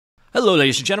Hello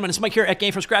ladies and gentlemen, it's Mike here at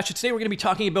Gamefromscratch, and today we're going to be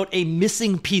talking about a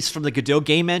missing piece from the Godot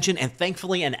game engine, and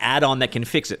thankfully an add-on that can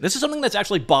fix it. This is something that's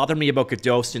actually bothered me about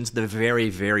Godot since the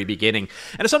very beginning,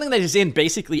 and it's something that is in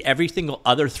basically every single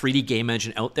other 3D game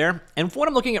engine out there. And for what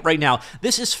I'm looking at right now,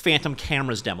 this is Phantom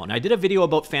Camera's demo. Now I did a video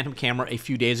about Phantom Camera a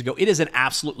few days ago. It is an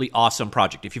absolutely awesome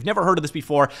project. If you've never heard of this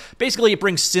before, basically it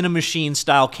brings Cinemachine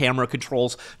style camera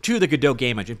controls to the Godot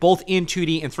game engine, both in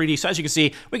 2D and 3D. So as you can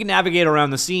see, we can navigate around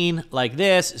the scene like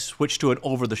this, switch to an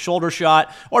over-the-shoulder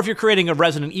shot, or if you're creating a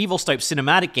Resident Evil type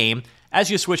cinematic game, as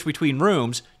you switch between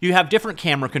rooms, you have different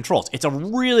camera controls. It's a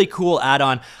really cool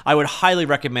add-on. I would highly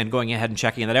recommend going ahead and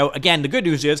checking that out. Again, the good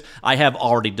news is I have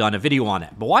already done a video on it.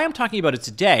 But why I'm talking about it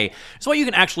today is what you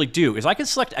can actually do is I can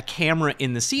select a camera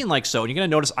in the scene like so, and you're going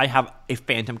to notice I have a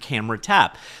Phantom Camera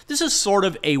tab. This is sort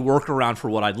of a workaround for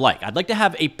what I'd like. I'd like to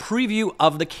have a preview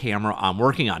of the camera I'm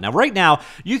working on. Now, right now,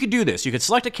 you could do this. You could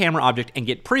select a camera object and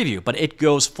get preview, but it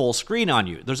goes full screen on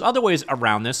you. There's other ways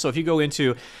around this. So if you go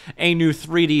into a new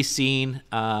 3D scene,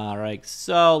 right,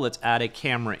 so let's add a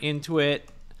camera into it,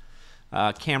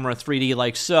 camera 3D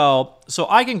like so. So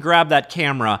I can grab that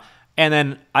camera and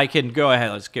then I can go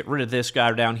ahead, let's get rid of this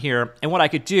guy down here. And what I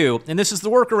could do, and this is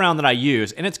the workaround that I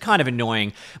use, and it's kind of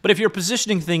annoying, but if you're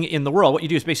positioning thing in the world, what you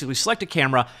do is basically select a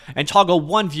camera and toggle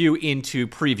one view into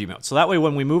preview mode. So that way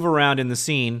when we move around in the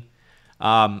scene,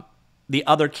 the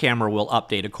other camera will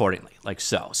update accordingly, like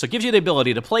so. So it gives you the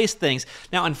ability to place things.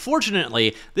 Now,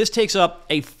 unfortunately, this takes up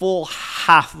a full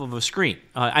half of a screen.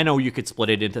 I know you could split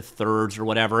it into thirds or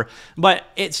whatever, but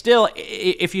it's still,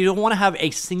 if you don't want to have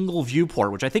a single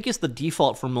viewport, which I think is the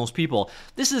default for most people,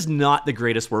 this is not the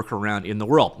greatest workaround in the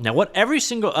world. Now, what every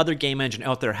single other game engine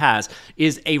out there has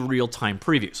is a real-time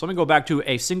preview. So let me go back to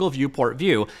a single viewport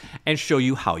view and show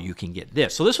you how you can get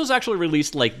this. So this was actually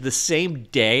released like the same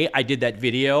day I did that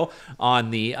video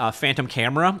on the Phantom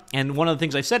Camera, and one of the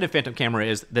things I said in Phantom Camera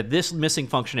is that this missing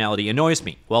functionality annoys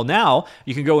me. Well, now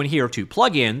you can go in here to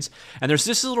plugins, and there's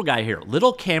this little guy here,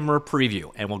 Little Camera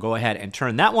Preview, and we'll go ahead and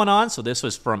turn that one on. So this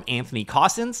was from Anthony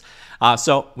Costins.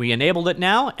 So we enabled it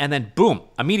now, and then boom,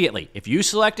 immediately, if you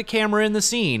select a camera in the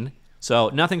scene, so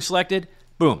nothing selected,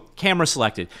 boom, camera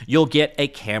selected, you'll get a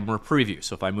camera preview.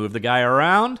 So if I move the guy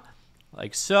around,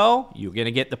 like so, you're going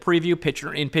to get the preview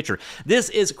picture in picture. This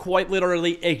is quite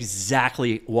literally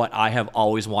exactly what I have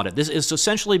always wanted. This has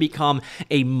essentially become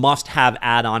a must-have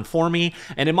add-on for me,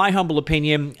 and in my humble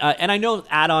opinion, and I know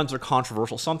add-ons are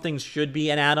controversial. Some things should be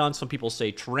an add-on. Some people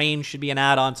say terrain should be an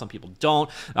add-on. Some people don't.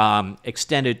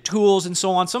 Extended tools and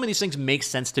so on. Some of these things make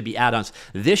sense to be add-ons.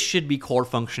 This should be core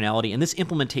functionality, and this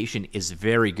implementation is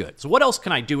very good. So what else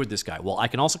can I do with this guy? Well, I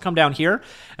can also come down here,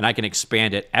 and I can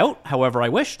expand it out however I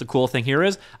wish. The cool thing here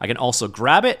is I can also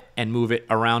grab it and move it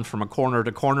around from a corner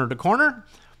to corner to corner.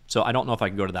 So I don't know if I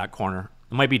can go to that corner.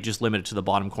 It might be just limited to the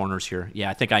bottom corners here.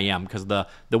 Yeah, I think I am because the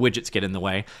widgets get in the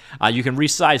way. You can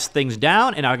resize things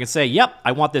down, and I can say, yep,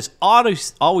 I want this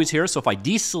always here. So if I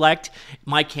deselect,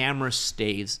 my camera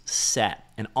stays set.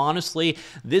 And honestly,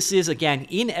 this is, again,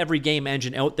 in every game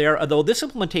engine out there, although this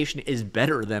implementation is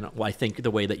better than, I think,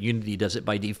 the way that Unity does it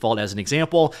by default. As an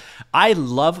example, I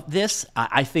love this.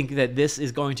 I think that this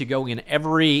is going to go in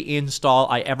every install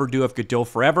I ever do of Godot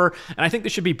forever, and I think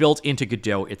this should be built into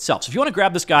Godot itself. So if you want to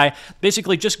grab this guy,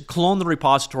 basically just clone the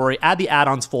repository, add the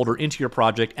add-ons folder into your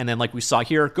project, and then like we saw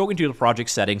here, go into the project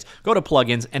settings, go to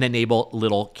plugins, and enable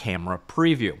Little Camera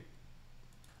Preview.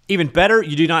 Even better,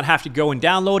 you do not have to go and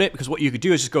download it, because what you could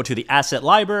do is just go to the asset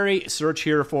library, search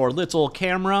here for Little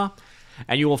Camera,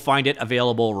 and you will find it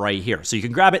available right here. So you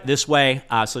can grab it this way,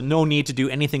 so no need to do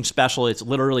anything special. It's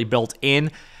literally built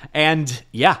in, and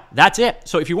yeah, that's it.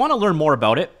 So if you want to learn more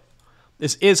about it,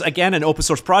 this is, again, an open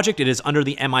source project. It is under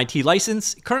the MIT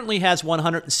license. It currently has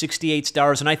 168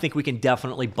 stars, and I think we can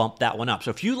definitely bump that one up.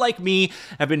 So if you, like me,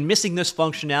 have been missing this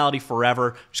functionality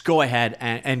forever, just go ahead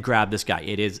and grab this guy.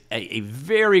 It is a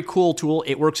very cool tool.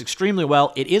 It works extremely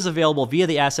well. It is available via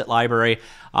the asset library.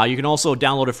 You can also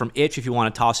download it from itch if you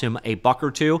want to toss him a buck or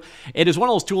two. It is one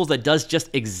of those tools that does just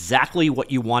exactly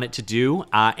what you want it to do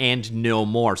and no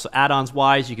more. So add-ons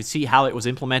wise, you can see how it was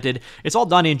implemented. It's all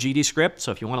done in GDScript,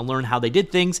 so if you want to learn how they did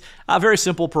things, a very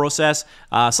simple process.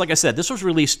 So like I said, this was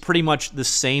released pretty much the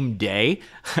same day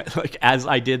like as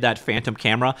I did that Phantom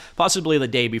Camera, possibly the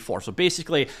day before. So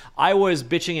basically, I was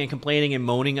bitching and complaining and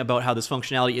moaning about how this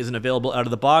functionality isn't available out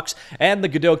of the box, and the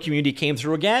Godot community came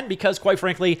through again because, quite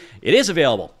frankly, it is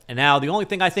available. And now the only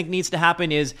thing I think needs to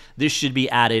happen is this should be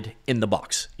added in the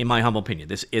box, in my humble opinion.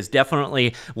 This is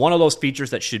definitely one of those features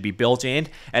that should be built in.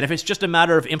 And if it's just a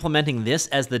matter of implementing this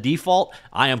as the default,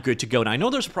 I am good to go. Now, I know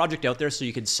there's a project out there there so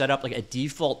you can set up like a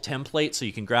default template so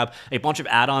you can grab a bunch of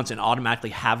add-ons and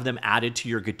automatically have them added to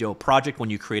your Godot project when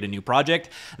you create a new project.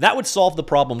 That would solve the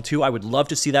problem too. I would love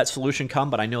to see that solution come,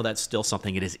 but I know that's still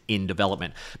something it is in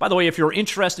development. By the way, if you're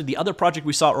interested, the other project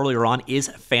we saw earlier on is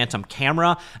Phantom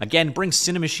Camera. Again, brings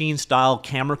Cinemachine style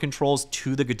camera controls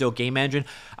to the Godot game engine.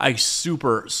 A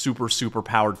super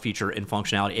powered feature and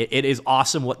functionality. It is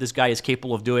awesome what this guy is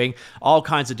capable of doing. All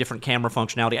kinds of different camera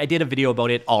functionality. I did a video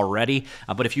about it already,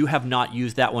 but if you have not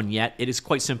used that one yet, it is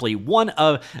quite simply one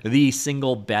of the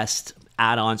single best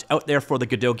add-ons out there for the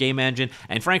Godot game engine.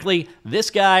 And frankly, this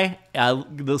guy,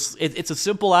 it's a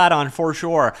simple add-on for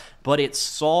sure, but it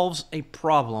solves a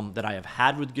problem that I have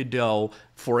had with Godot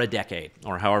for a decade,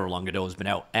 or however long Godot has been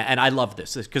out. And I love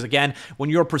this because, again, when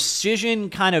you're precision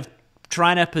kind of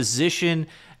trying to position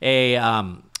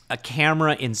a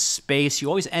camera in space, you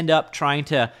always end up trying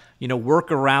to,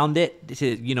 work around it to,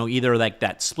 either like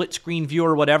that split screen view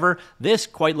or whatever. This,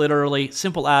 quite literally,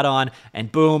 simple add-on,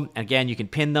 and boom, again, you can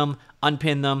pin them,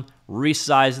 unpin them,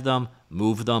 resize them,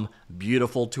 move them.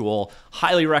 Beautiful tool.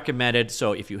 Highly recommended.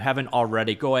 So if you haven't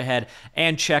already, go ahead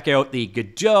and check out the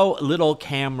Godot Little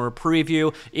Camera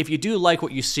preview. If you do like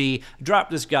what you see, drop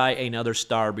this guy another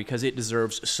star because it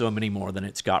deserves so many more than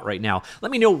it's got right now.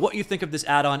 Let me know what you think of this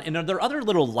add-on, and are there other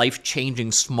little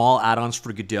life-changing small add-ons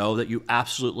for Godot that you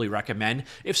absolutely recommend?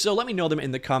 If so, let me know them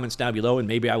in the comments down below, and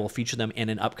maybe I will feature them in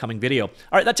an upcoming video. All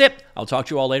right, that's it. I'll talk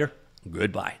to you all later.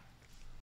 Goodbye.